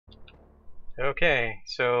Okay,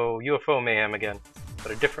 so UFO Mayhem again,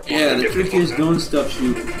 but a different one. Yeah, the trick is don't stop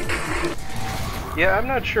shooting. Yeah, I'm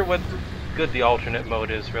not sure what good the alternate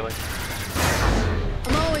mode is, really.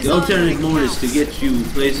 The alternate mode is to get you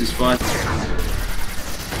places faster.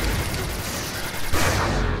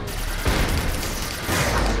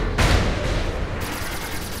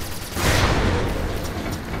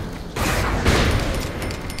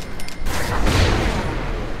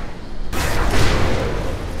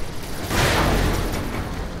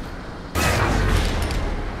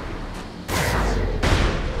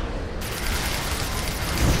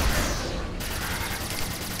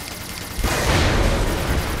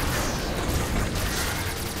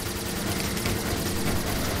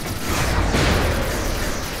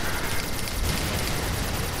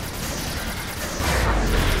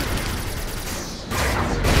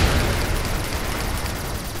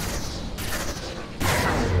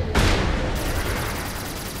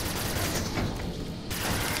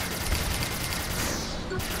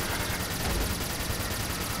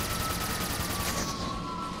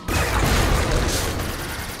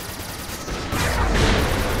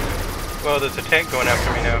 Well, there's a tank going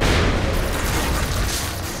after me now.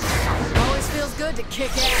 Always feels good to kick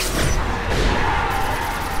ass.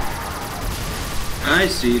 I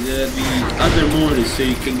see, the other mode is so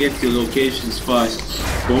you can get to locations fast.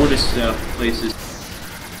 Bonus places.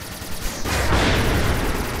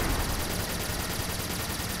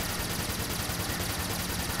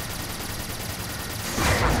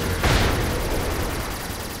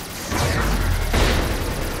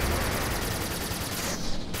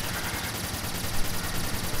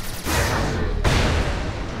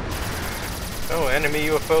 Oh, enemy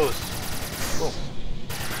UFOs. Cool.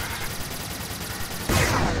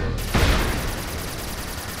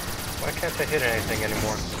 Why can't I hit anything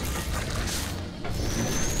anymore?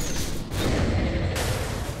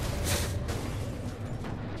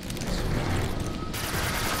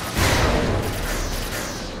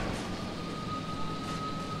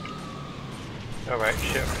 Alright,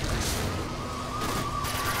 shift.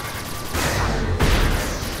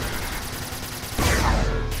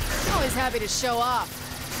 Always happy to show off.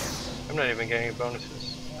 I'm not even getting any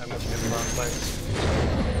bonuses. I must be in the wrong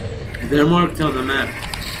place. They're marked on the map.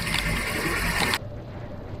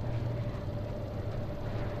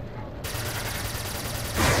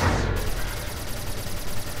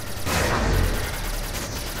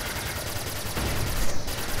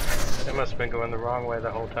 I must have been going the wrong way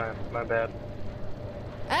the whole time. My bad.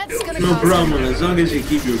 That's gonna No cause problem, as long as you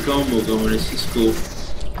keep your combo going, it's cool.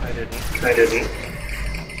 I didn't.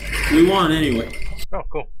 We won anyway. Oh,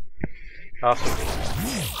 cool. Awesome.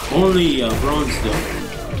 Only bronze though.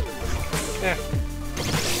 Yeah.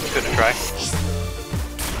 Good to try.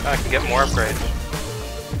 I can get more upgrades.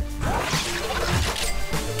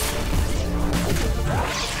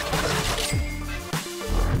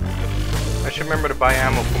 I should remember to buy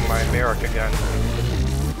ammo for my America gun,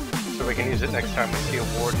 so we can use it next time we see a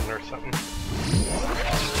warden or something.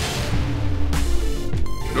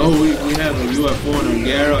 Oh, we have a UFO in our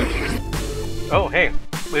garage. Oh, hey,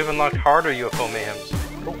 we've unlocked harder UFO mayhems.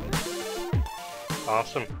 Cool.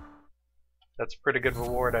 Awesome. That's a pretty good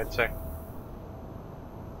reward, I'd say.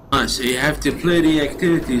 So you have to play the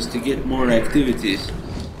activities to get more activities.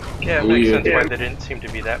 Yeah, it makes sense why there didn't seem to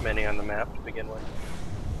be that many on the map to begin with.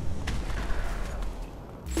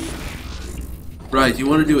 Right, you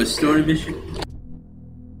want to do a story mission?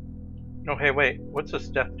 Oh, hey, wait, what's this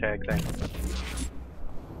death tag thing?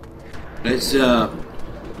 It's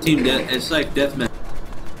team death. It's like deathmatch.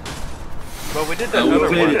 Well, we did that we other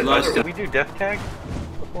played it one. last Did time. we do death tag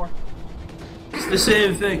before? It's the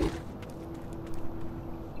same thing.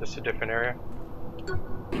 Just a different area?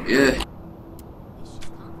 Yeah.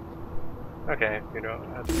 Okay, you know,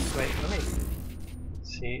 wait, let me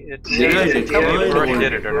see. It's Did I it tell me if we already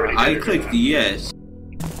did it or not. I clicked yes.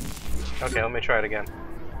 Okay, let me try it again.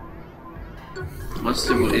 Must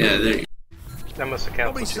have. Yeah, there. You That must have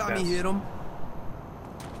canceled Nobody too saw me fast. hit him.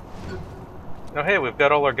 Oh, hey, we've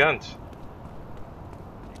got all our guns.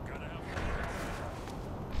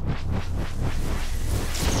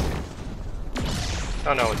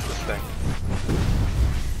 Oh no, it's this thing.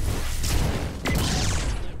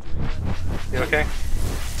 You okay?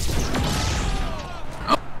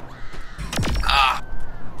 Oh. Ah.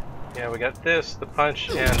 Yeah, we got this, the punch,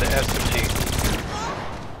 and the SMG.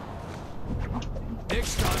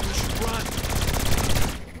 Next time we should run.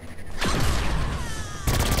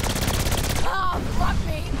 Oh, fuck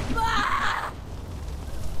me! Ah!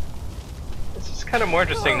 This is kind of more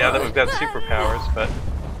interesting now that we've got superpowers, but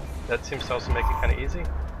that seems to also make it kind of easy.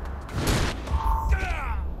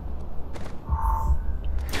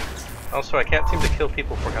 Also, I can't seem to kill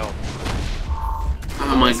people for health.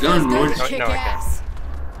 Oh my gun, Feels Lord. good to Oh, kick no, I can't. ass.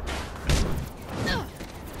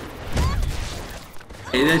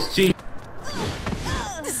 Hey, that's cheap.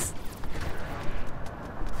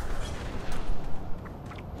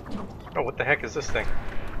 Oh, what the heck is this thing?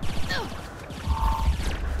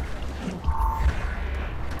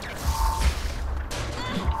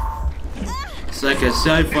 It's like a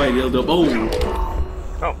sci-fi dildo. Oh,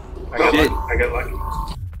 Oh, I got shit. lucky. I got lucky.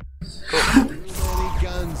 Many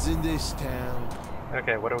guns in this town.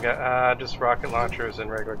 Okay, what do we got? Just rocket launchers and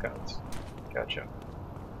regular guns. Gotcha.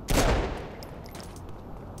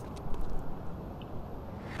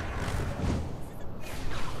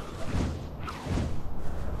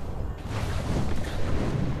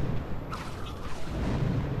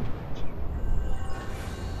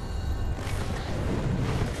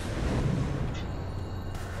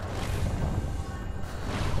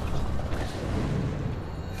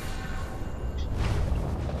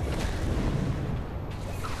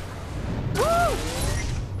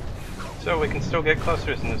 So we can still get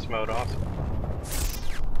clusters in this mode, awesome.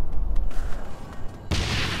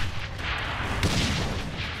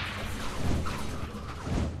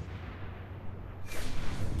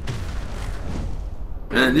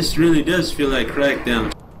 Man, this really does feel like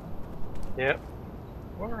Crackdown. Yep.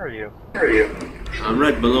 Where are you? I'm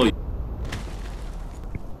right below you.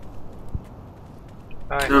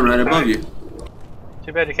 Hi. I'm right above you.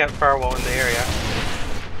 Too bad you can't fire while in the area.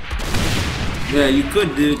 Yeah, you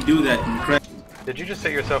could do that in Crack. Did you just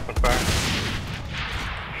set yourself on fire?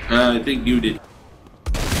 I think you did.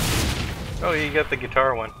 Oh, you got the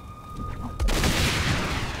guitar one.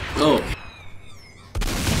 Oh.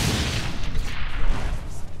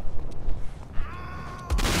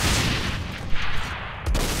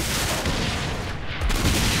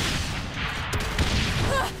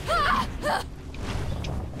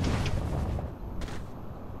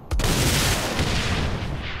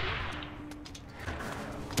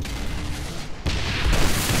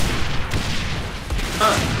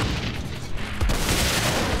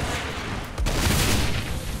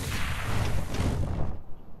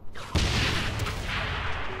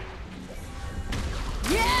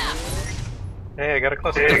 Yeah! Hey, I got a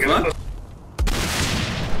cluster. What?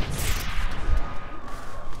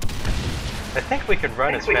 I think we could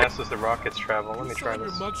run as fast as the rockets travel. Let me try Your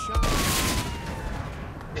this. mugshot.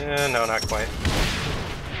 Yeah, no, not quite.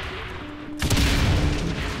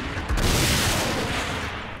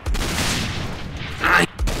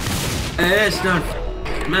 That's not.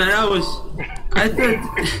 Man, I thought.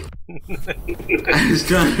 I was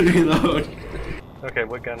trying to reload. Okay,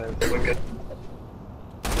 what gun is it? What gun?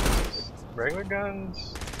 Regular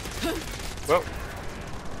guns? Whoa.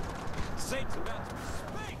 Satan's about to be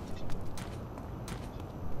spanked.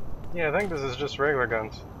 Yeah, I think this is just regular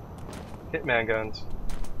guns. Hitman guns.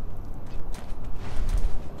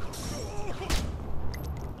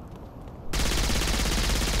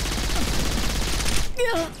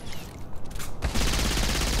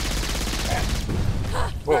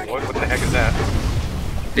 Whoa, what the heck is that?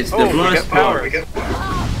 It's the Oh, we blast got power. power.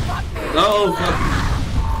 Oh, fuck.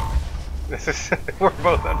 This is we're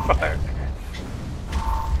both on fire.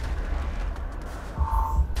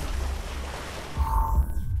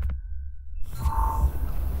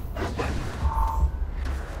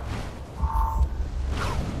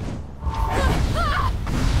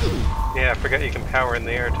 Yeah, I forgot you can power in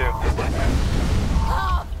the air too.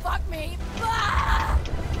 Oh, fuck me! Ah!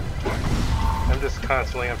 I'm just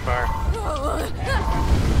constantly on fire.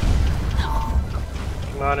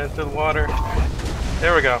 Come on into the water.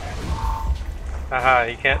 There we go. Haha,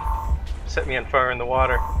 you can't set me on fire in the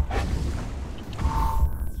water.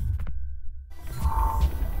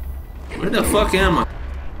 Where the fuck am I?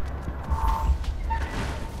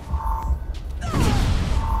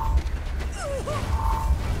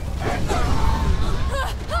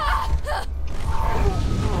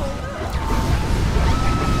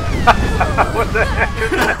 What the heck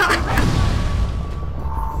is that?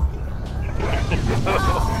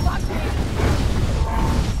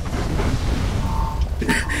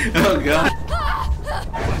 Oh god.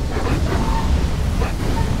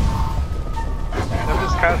 I'm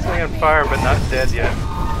just constantly on fire, but not dead yet.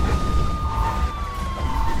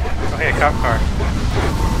 Oh, hey, a cop car.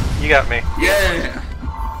 You got me. Yeah.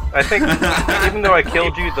 I think even though I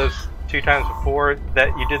killed you those 2 times before,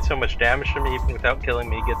 that you did so much damage to me, even without killing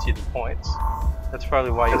me, gets you the points. That's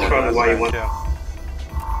probably why you won too.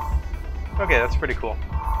 Okay, that's pretty cool.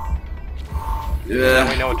 Now we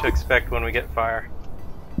Yeah. know what to expect when we get fire.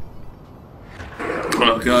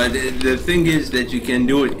 Oh god. The thing is that you can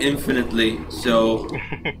do it infinitely, so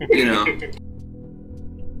you know.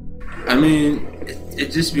 I mean,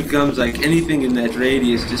 it just becomes like anything in that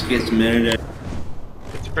radius just gets murdered.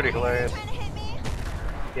 It's pretty hilarious.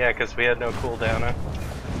 Yeah, because we had no cooldown. Huh?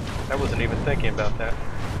 I wasn't even thinking about that.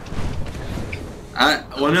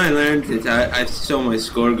 When I learned it, I saw my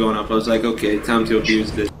score going up. I was like, okay, time to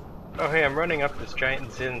abuse this. Oh hey, I'm running up this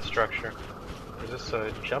giant Zin structure. Is this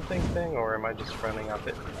a jumping thing, or am I just running up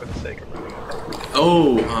it for the sake of running up it?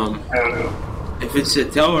 Oh, I don't know. if it's a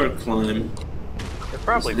tower climb, It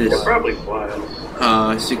probably this? flies. Probably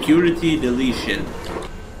flies. Security deletion.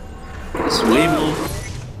 It's way more.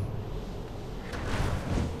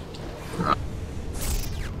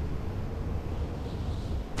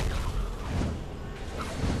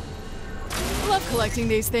 I love collecting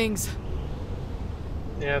these things.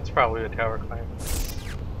 Yeah, it's probably a tower climb.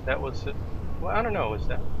 That was it. Well, I don't know. Is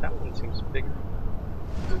that one seems bigger?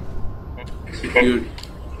 Security.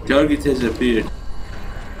 Target has appeared.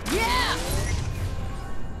 Yeah!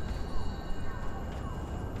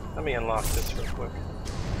 Let me unlock this real quick.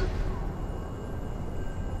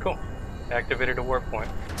 Cool. Activated a warp point.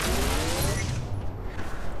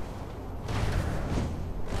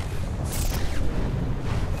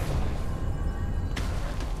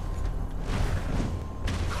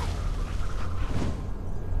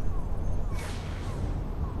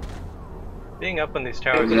 Being up on these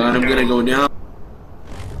towers. God, I'm gonna go down.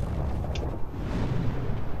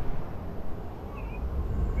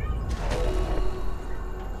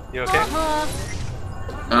 You okay?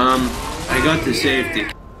 I got to safety.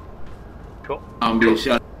 Cool. I'm being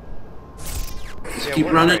shot. Just Yeah, keep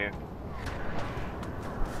where running. are you?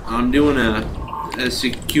 I'm doing a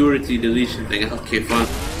security deletion thing. Okay, fine.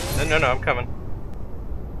 No, I'm coming.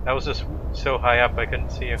 I was just so high up I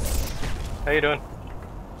couldn't see you. How you doing?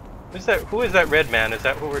 Who's that? Who is that red man? Is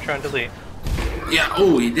that who we're trying to delete? Yeah.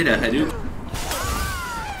 Oh, he did a Hadouken.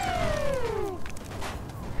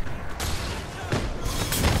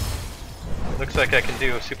 Looks like I can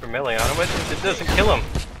do a super melee on him, but it doesn't kill him.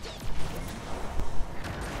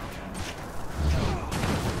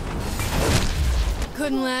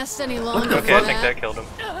 Couldn't last any longer. Okay, I think that killed him.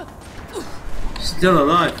 Still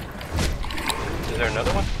alive. Is there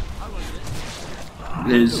another one?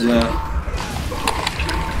 There's yeah,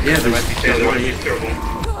 There might be there's one here.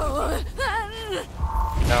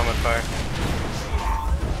 Now I'm on fire.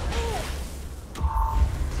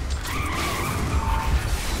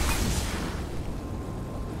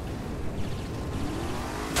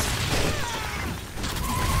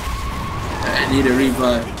 I need a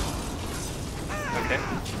revive. Okay.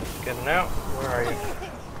 Getting out. Where are you?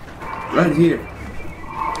 Right here.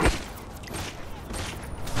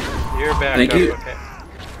 You're back Thank up. you. Okay.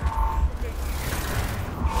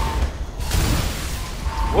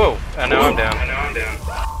 Whoa! And now I'm down.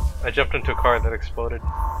 I jumped into a car that exploded.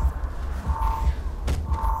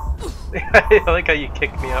 I like how you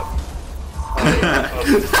kicked me up.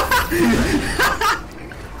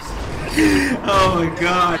 Oh my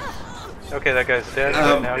god. Okay, that guy's dead.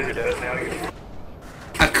 Now you're dead.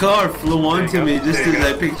 A car flew onto me just as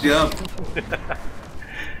I picked you up. Yeah,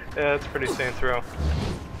 that's a pretty sane throw.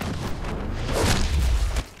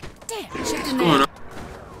 Damn, chipped What's in going there. on?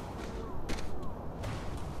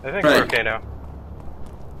 I think Right. we're okay now.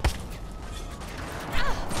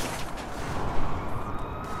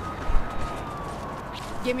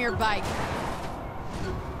 Give me your bike.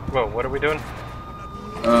 Whoa, what are we doing?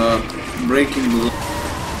 Breaking the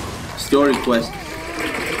story quest.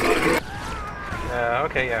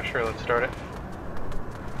 Okay, yeah, sure, let's start it.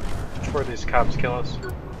 Before these cops kill us.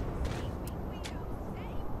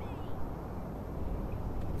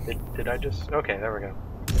 Did I just... Okay, there we go.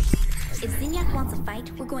 If Zinyak wants a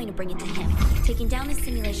fight, we're going to bring it to him. Taking down this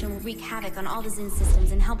simulation will wreak havoc on all the Zin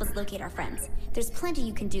systems and help us locate our friends. There's plenty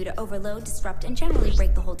you can do to overload, disrupt, and generally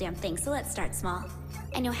break the whole damn thing, so let's start small.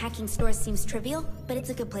 I know hacking stores seems trivial, but it's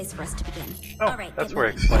a good place for us to begin. Oh, Alright, that's get where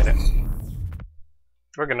I moving. explain it.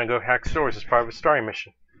 We're gonna go hack stores as part of a story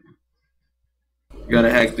mission.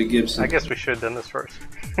 Gotta hack the Gibson. I guess we should have done this first.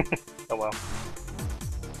 Oh well.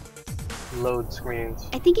 Load screens.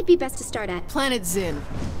 I think it'd be best to start at. Planet Zin.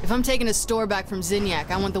 If I'm taking a store back from Zinyak,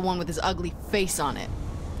 I want the one with his ugly face on it.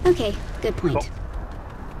 Okay, good point. Cool.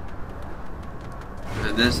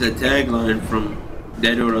 That's the tagline from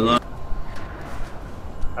Dead or Alive.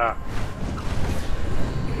 Ah,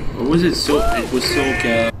 Or was it so? It was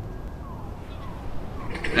SoCal.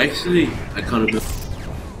 Actually, I can't remember.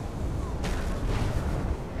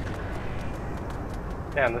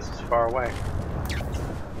 damn, this is far away.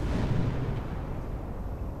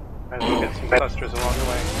 Might as well get some clusters along the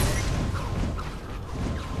way.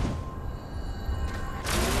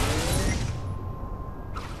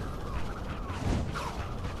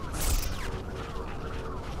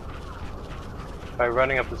 by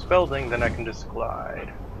running up this building, then I can just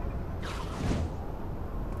glide.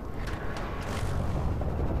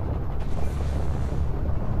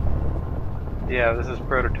 Yeah, this is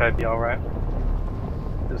prototype, alright.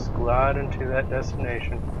 Just glide into that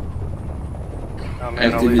destination. Oh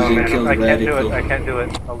man, I can't do it, I can't do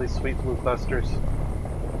it. All these sweet blue clusters.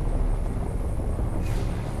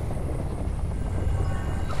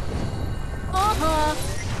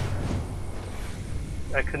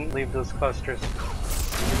 I couldn't leave those clusters.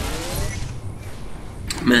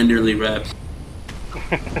 Manderly raps.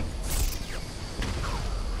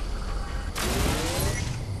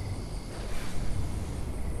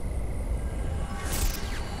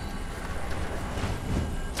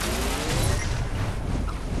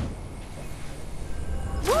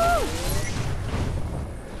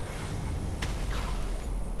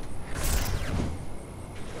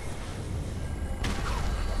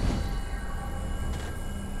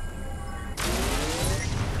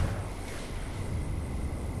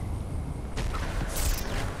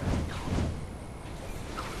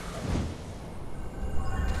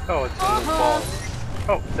 Oh, it's in those balls.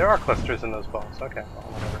 Oh, there are clusters in those balls. Okay, well,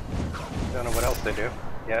 whatever. Don't know what else they do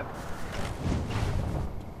yet.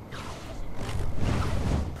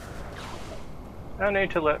 I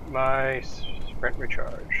need to let my sprint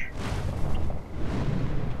recharge.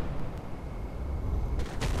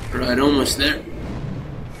 Right, almost there.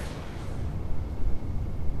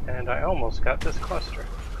 And I almost got this cluster.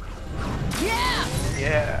 Yeah!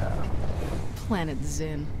 Yeah. Planet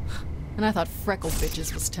Zin. And I thought Freckle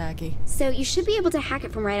Bitches was tacky. So you should be able to hack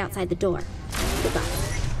it from right outside the door. Good luck.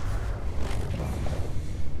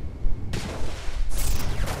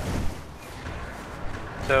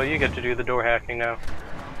 So you get to do the door hacking now.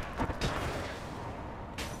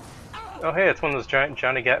 Oh hey, it's one of those giant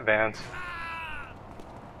Johnny Gat vans.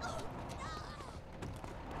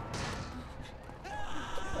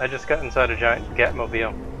 I just got inside a giant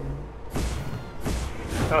Gatmobile.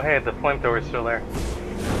 Oh hey, the flamethrower's still there.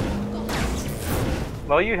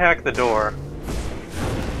 Well, you hack the door.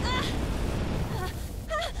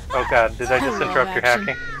 Oh god, did I just interrupt your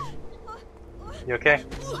hacking? You okay?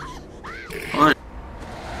 Fine.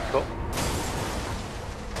 Cool.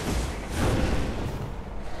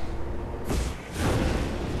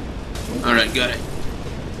 Alright, got it.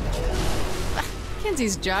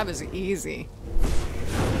 Kenzie's job is easy.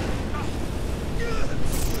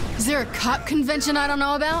 Is there a cop convention I don't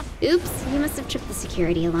know about? Oops, you must have tripped the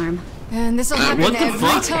security alarm. And this'll happen what the every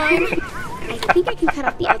fuck? time? I think I can cut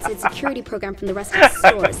off the outside security program from the rest of the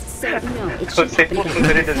stores, so no, it shouldn't happen again.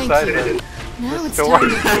 They decided Now it's door. time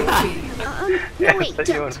to creepy. Yeah, No, wait, set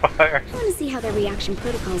you on don't. fire. I want to see how their reaction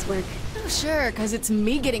protocols work. Oh, sure, because it's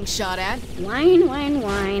me getting shot at. Wine, wine,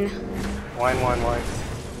 wine. Wine, wine, wine.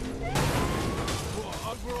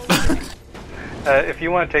 If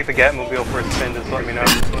you want to take the Gatmobile for a spin, just let me know.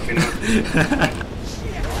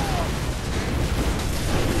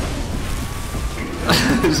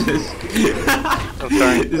 I'm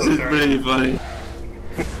sorry. This is pretty funny.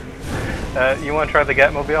 You want to try the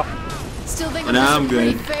Gatmobile? Still think And I'm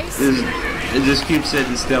good. face? It just keeps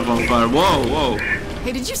setting stuff on fire. Whoa, whoa.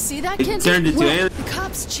 Hey, did you see that, It Kenzie? turned into Look, alien. the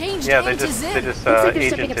cops changed Yeah, aim they to just Zin. Looks like they're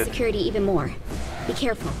stepping up agented. security even more. Be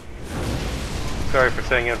careful. Sorry for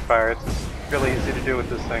setting you on fire. It's really easy to do with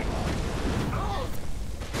this thing.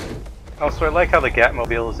 Also, I like how the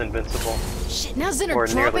Gatmobile is invincible. Shit, now Zin Or are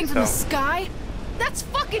nearly dropping from the so. sky? That's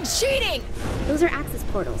fucking cheating! Those are access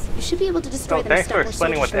portals. You should be able to destroy Oh, them thanks to for stop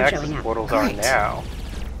more explaining what the soldiers from access showing up. portals are Great. now.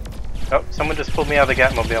 Oh, someone just pulled me out of the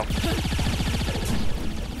Gatmobile.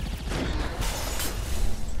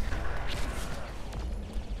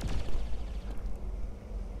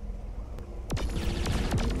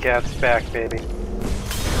 Gat's back, baby.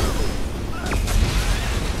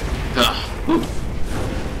 Whew.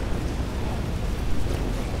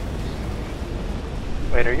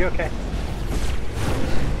 Wait, are you okay?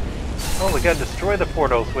 Oh, we gotta destroy the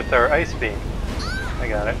portals with our ice beam. I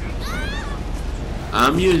got it.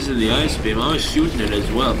 I'm using the ice beam. I was shooting it as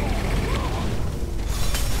well.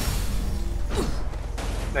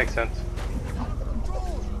 Makes sense.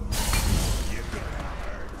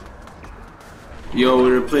 Yo, we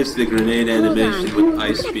replaced the grenade Hold animation on. with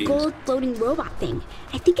ice Look at that beams. gold floating robot thing.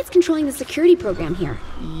 I think it's controlling the security program here.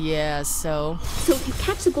 Yeah, so? So if you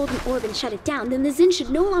catch the golden orb and shut it down, then the Zin should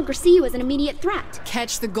no longer see you as an immediate threat.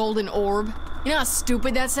 Catch the golden orb? You know how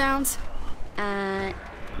stupid that sounds?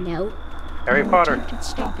 No. Harry Potter.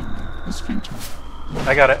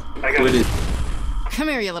 I got it. Quit it. Come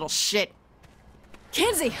here, you little shit.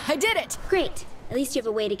 Kenzie, I did it! Great. At least you have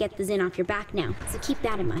a way to get the Zin off your back now, so keep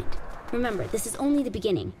that in mind. Remember, this is only the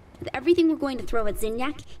beginning. With everything we're going to throw at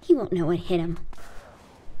Zinyak, he won't know what hit him.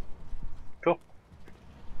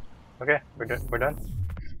 Okay, we're done.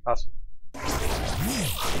 Awesome.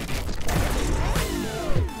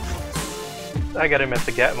 I got him at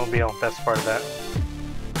the Gatmobile. That's part of that.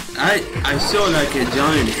 I saw like a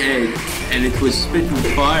giant head, and it was spitting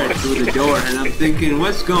fire through the door, and I'm thinking,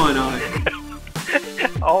 what's going on?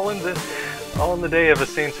 all in the day of a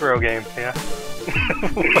Saints Row game, yeah.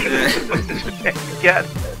 Cat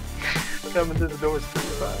coming through the door, spitting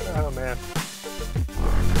fire. Oh man.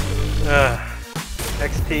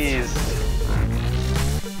 XPs.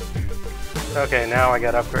 Okay, now I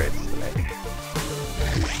got upgrades to make.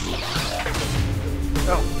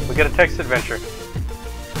 Oh, we got a text adventure.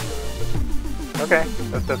 Okay,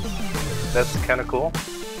 that's kind of cool.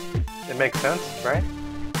 It makes sense, right?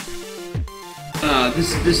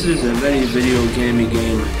 This is a very video gamey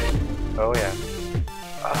game. Oh yeah.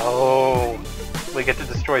 Oh, we get to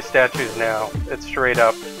destroy statues now. It's straight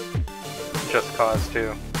up Just Cause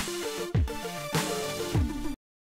 2.